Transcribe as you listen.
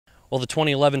Well, the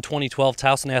 2011-2012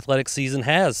 Towson athletics season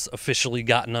has officially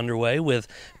gotten underway with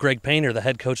Greg Paynter, the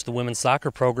head coach of the women's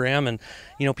soccer program. And,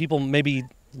 people may be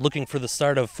looking for the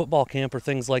start of football camp or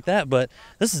things like that, but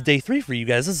this is day 3 for you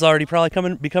guys. This is already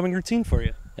probably becoming routine for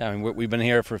you. Yeah, I mean, we've been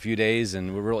here for a few days,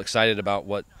 and we're real excited about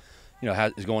what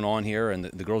is going on here, and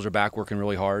the girls are back working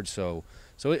really hard. So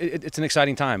it's an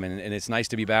exciting time, and it's nice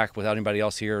to be back without anybody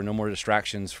else here. No more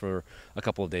distractions for a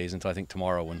couple of days until I think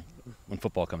tomorrow when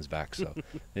football comes back. So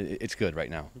it's good right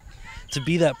now. To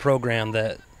be that program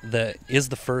that is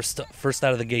the first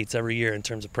out of the gates every year in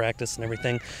terms of practice and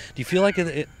everything, do you feel like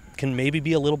it can maybe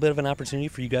be a little bit of an opportunity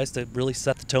for you guys to really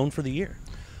set the tone for the year?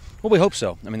 Well, we hope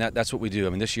so. I mean, that's what we do. I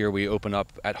mean, this year we open up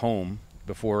at home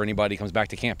before anybody comes back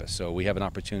to campus. So we have an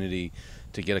opportunity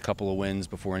to get a couple of wins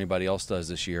before anybody else does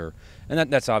this year.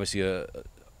 And that's obviously a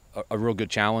real good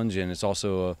challenge, and it's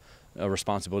also a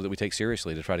responsibility that we take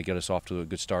seriously to try to get us off to a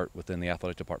good start within the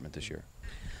athletic department this year.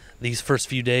 These first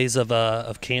few days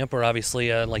of camp are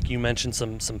obviously, like you mentioned,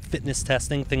 some fitness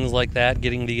testing, things like that,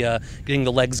 getting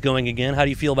the legs going again. How do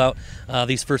you feel about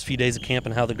these first few days of camp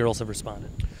and how the girls have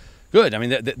responded? Good. I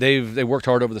mean, they worked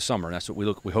hard over the summer, and that's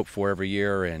what we hope for every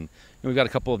year. And we've got a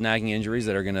couple of nagging injuries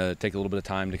that are going to take a little bit of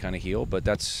time to kind of heal, but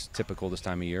that's typical this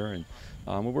time of year. And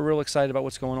we're real excited about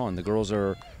what's going on. The girls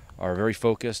are very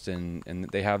focused, and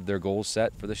they have their goals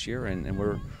set for this year, and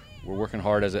we're working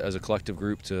hard as a collective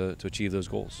group to achieve those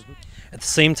goals. At the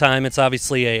same time, it's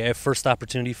obviously a first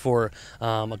opportunity for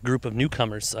a group of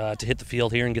newcomers to hit the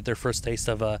field here and get their first taste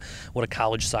of what a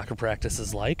college soccer practice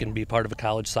is like and be part of a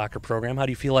college soccer program. How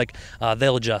do you feel like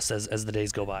they'll adjust as the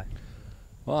days go by?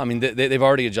 Well, I mean, they've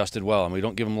already adjusted well, and we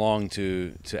don't give them long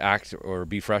to act or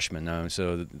be freshmen.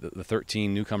 So the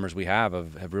 13 newcomers we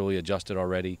have really adjusted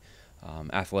already.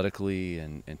 Athletically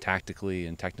and tactically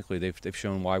and technically, they've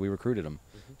shown why we recruited them.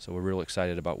 So we're real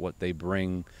excited about what they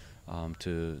bring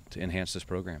to enhance this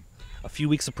program. A few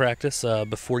weeks of practice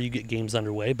before you get games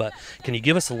underway, but can you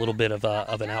give us a little bit of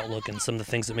an outlook and some of the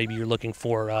things that maybe you're looking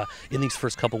for in these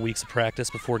first couple weeks of practice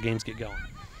before games get going?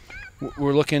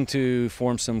 We're looking to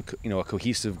form a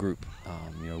cohesive group.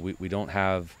 We don't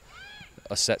have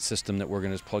a set system that we're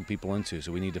going to plug people into,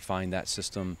 so we need to find that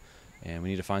system. And we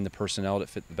need to find the personnel that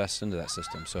fit the best into that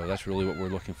system. So that's really what we're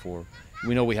looking for.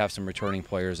 We know we have some returning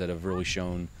players that have really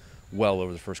shown well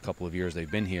over the first couple of years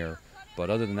they've been here. But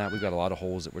other than that, we've got a lot of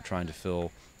holes that we're trying to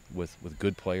fill with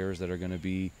good players that are going to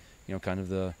be, kind of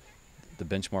the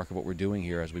benchmark of what we're doing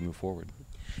here as we move forward.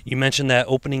 You mentioned that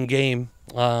opening game.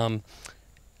 I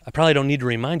probably don't need to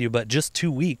remind you, but just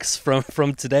 2 weeks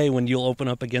from today when you'll open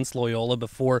up against Loyola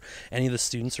before any of the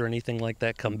students or anything like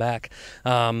that come back.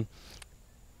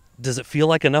 Does it feel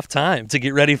like enough time to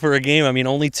get ready for a game? I mean,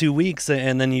 only 2 weeks,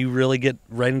 and then you really get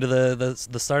right into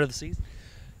the start of the season?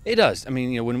 It does. I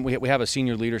mean, when we have a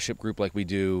senior leadership group like we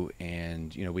do,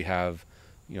 and we have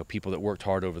people that worked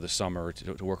hard over the summer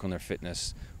to work on their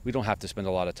fitness, we don't have to spend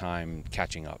a lot of time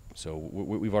catching up. So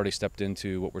we've already stepped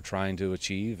into what we're trying to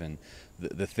achieve, and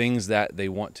the things that they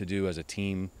want to do as a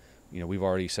team. We've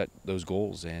already set those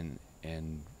goals, and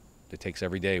it takes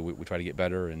every day. We try to get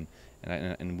better, and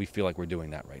we feel like we're doing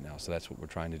that right now. So that's what we're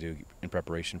trying to do in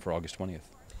preparation for August 20th.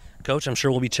 Coach, I'm sure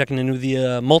we'll be checking in with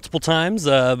you multiple times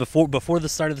before the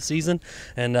start of the season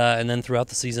and then throughout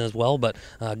the season as well. But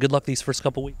good luck these first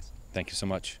couple weeks. Thank you so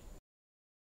much.